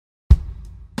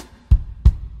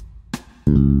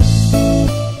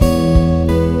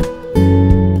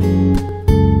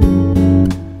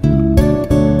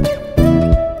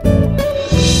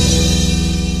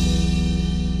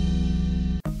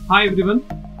Hi everyone,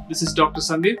 this is Dr.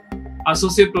 Sandeep,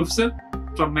 Associate Professor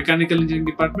from Mechanical Engineering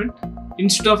Department,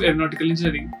 Institute of Aeronautical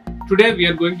Engineering. Today we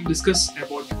are going to discuss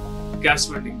about gas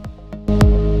welding.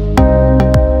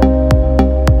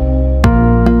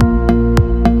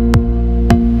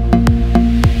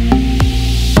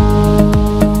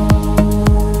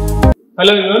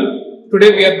 Hello everyone,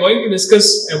 today we are going to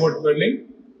discuss about welding.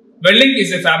 Welding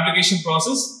is a fabrication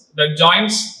process that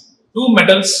joins two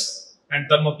metals and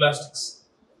thermoplastics.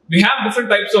 We have different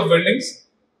types of weldings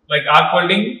like arc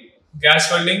welding,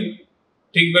 gas welding,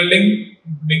 TIG welding,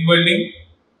 MIG welding,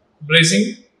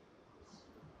 brazing.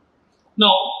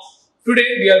 Now,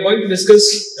 today we are going to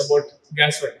discuss about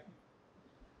gas welding.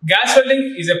 Gas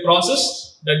welding is a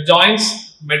process that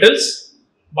joins metals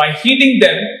by heating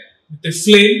them with a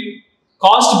flame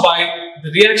caused by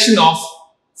the reaction of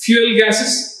fuel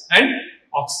gases and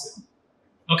oxygen.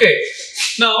 Okay,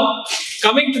 now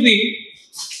coming to the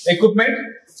equipment,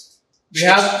 we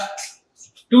have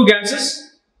two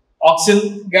gases,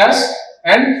 oxygen gas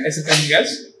and acetylene gas.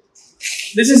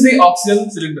 This is the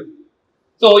oxygen cylinder.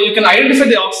 So you can identify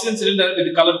the oxygen cylinder with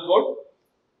the color code.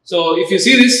 So if you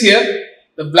see this here,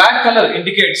 the black color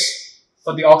indicates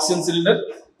for the oxygen cylinder,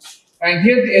 and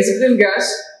here the acetylene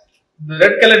gas, the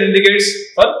red color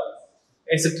indicates for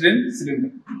acetylene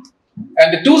cylinder.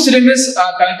 And the two cylinders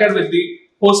are connected with the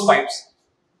hose pipes.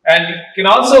 And you can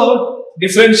also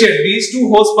differentiate these two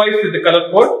hose pipes with the color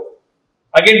code.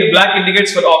 Again, the black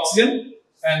indicates for oxygen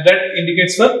and red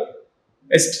indicates for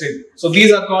acetylene. So these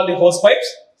are called the hose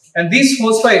pipes, and these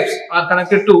hose pipes are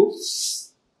connected to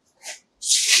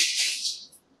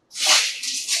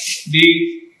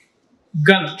the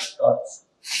gun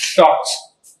torch.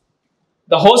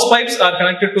 The hose pipes are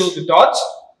connected to the torch,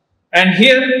 and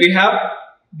here we have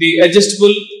the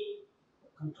adjustable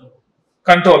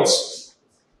controls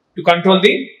to control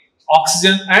the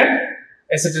oxygen and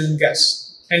acetylene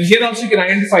gas. And here also you can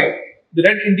identify the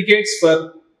red indicates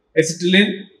for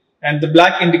acetylene and the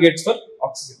black indicates for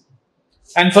oxygen.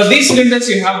 And for these cylinders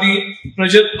you have the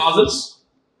pressure nozzles.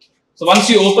 So once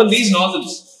you open these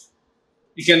nozzles,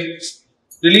 you can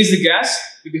release the gas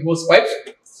with the hose pipe.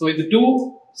 So in the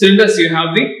two cylinders you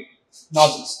have the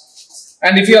nozzles.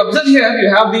 And if you observe here, you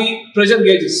have the pressure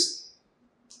gauges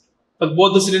for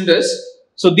both the cylinders.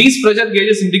 So these pressure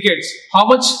gauges indicates how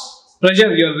much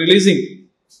pressure you are releasing,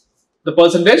 the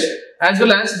percentage, as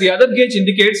well as the other gauge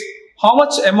indicates how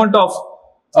much amount of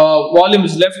volume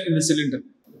is left in the cylinder.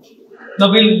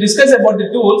 Now we will discuss about the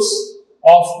tools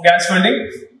of gas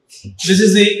welding. This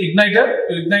is the igniter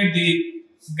to ignite the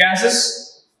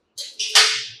gases.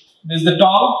 This is the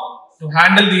tong to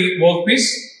handle the workpiece.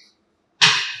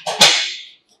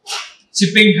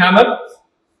 Chipping hammer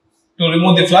to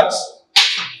remove the flux.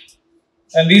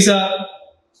 And these are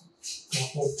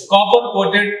copper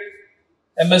coated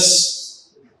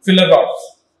MS filler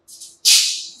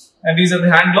rods. And these are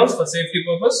the hand gloves for safety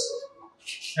purpose.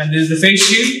 And this is the face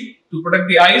shield to protect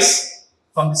the eyes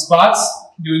from the sparks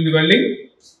during the welding.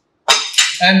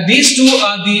 And these two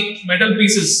are the metal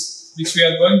pieces which we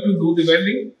are going to do the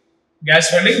welding,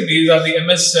 gas welding. These are the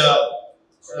MS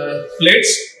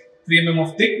plates, 3 mm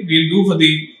of thick. We will do for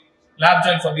the lap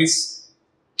joint for these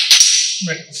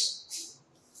metals.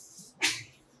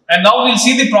 And now we will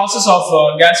see the process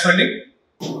of gas welding.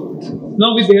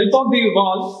 Now with the help of the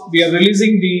valve, we are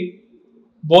releasing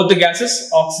both the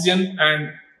gases, oxygen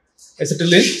and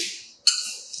acetylene.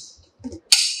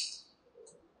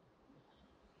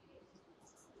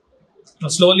 Now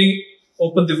slowly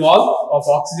open the valve of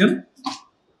oxygen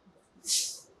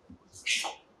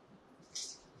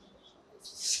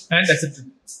and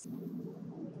acetylene.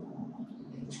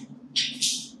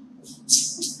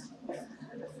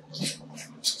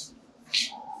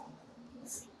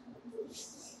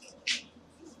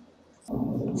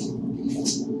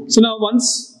 So now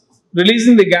once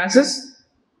releasing the gases,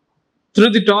 through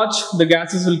the torch the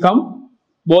gases will come,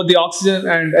 both the oxygen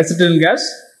and acetylene gas.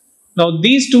 Now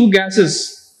these two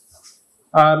gases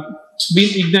are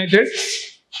being ignited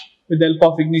with the help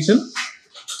of ignition.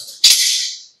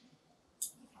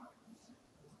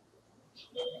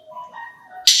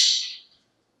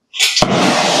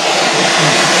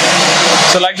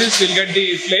 So like this we will get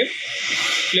the flame.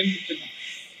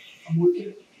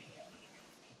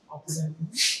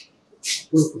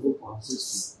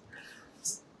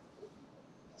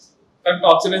 Correct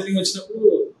oxidizing వచ్చినప్పుడు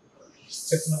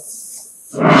చెప్తున్నా.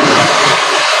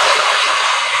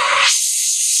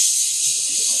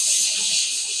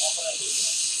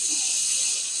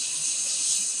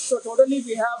 So totally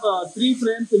we have 3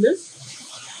 flames in this.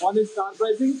 One is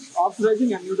carburizing,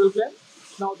 oxidizing and neutral flame.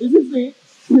 Now this is the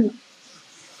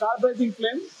carburizing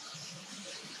flame.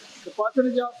 The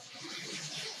percentage of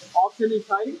oxygen is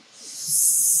high.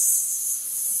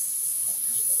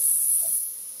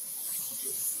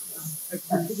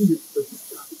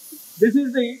 This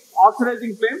is the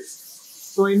oxidizing flame.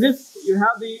 So in this you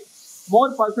have the more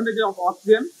percentage of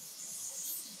oxygen.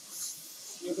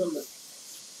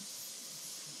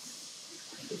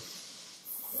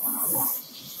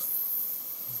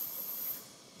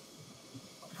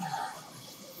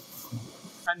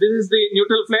 And this is the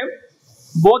neutral flame.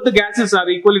 Both the gases are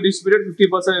equally distributed,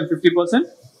 50% and 50%.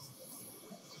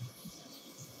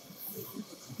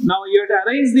 Now you have to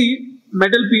arrange the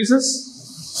metal pieces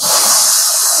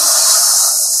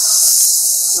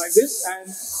like this, and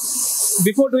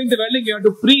before doing the welding you have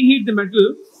to preheat the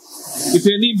metal. If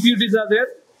any impurities are there,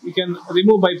 you can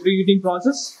remove by preheating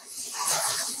process.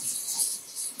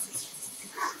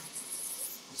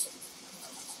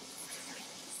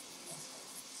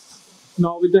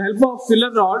 Now with the help of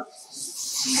filler rod,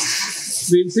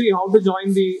 we will see how to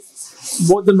join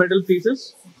both the metal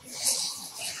pieces.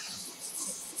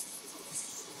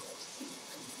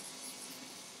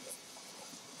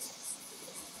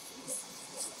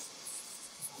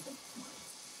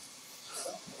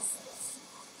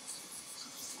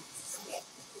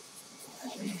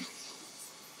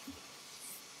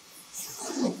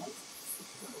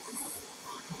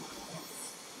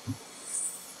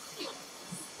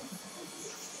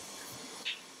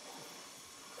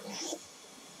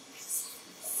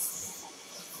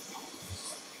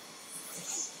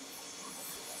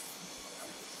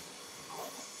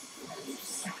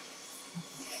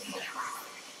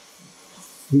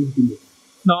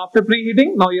 Now after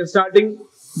preheating, now you are starting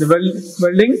the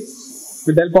welding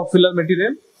with the help of filler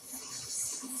material.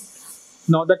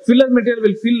 Now that filler material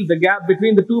will fill the gap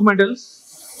between the two metals.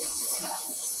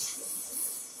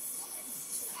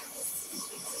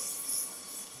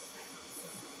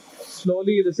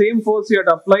 Slowly the same force you have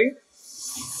to apply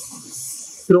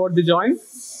throughout the joint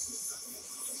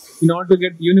in order to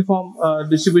get uniform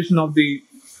distribution of the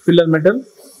filler metal.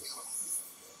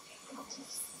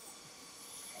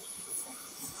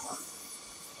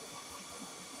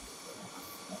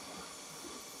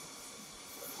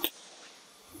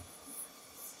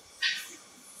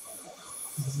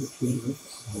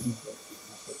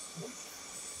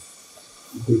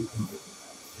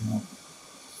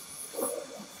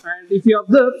 And if you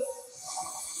observe,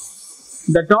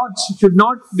 the torch should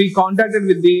not be contacted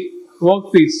with the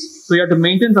workpiece, so you have to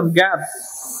maintain some gap.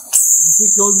 If you see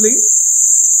closely,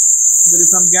 there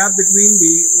is some gap between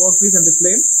the workpiece and the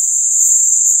flame.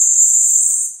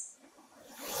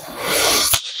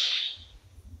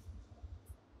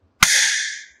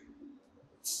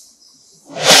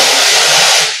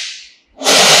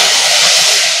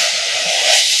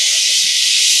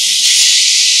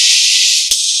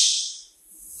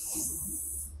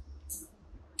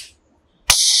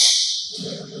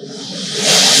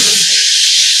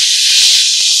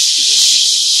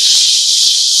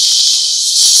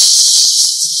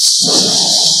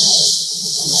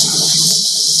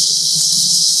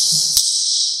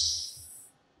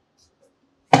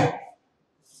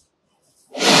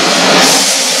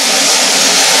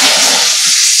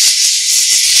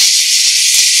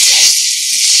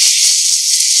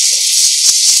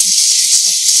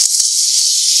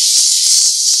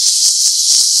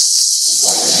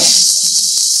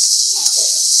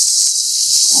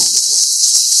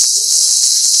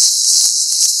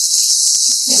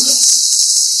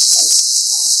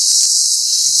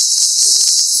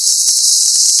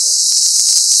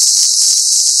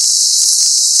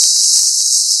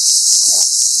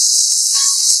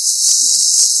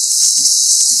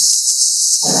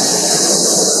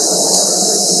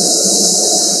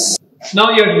 Now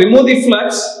you have to remove the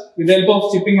flux with the help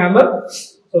of chipping hammer.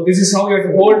 So this is how you have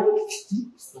to hold.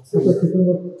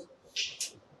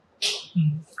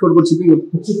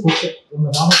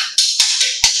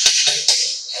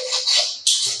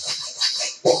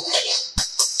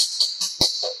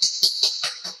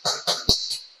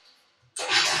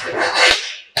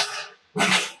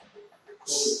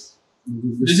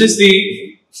 This is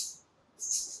the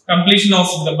completion of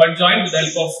the butt joint with the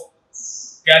help of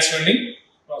gas welding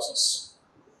process.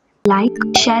 Like,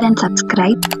 share and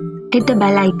subscribe. Hit the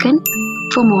bell icon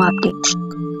for more updates.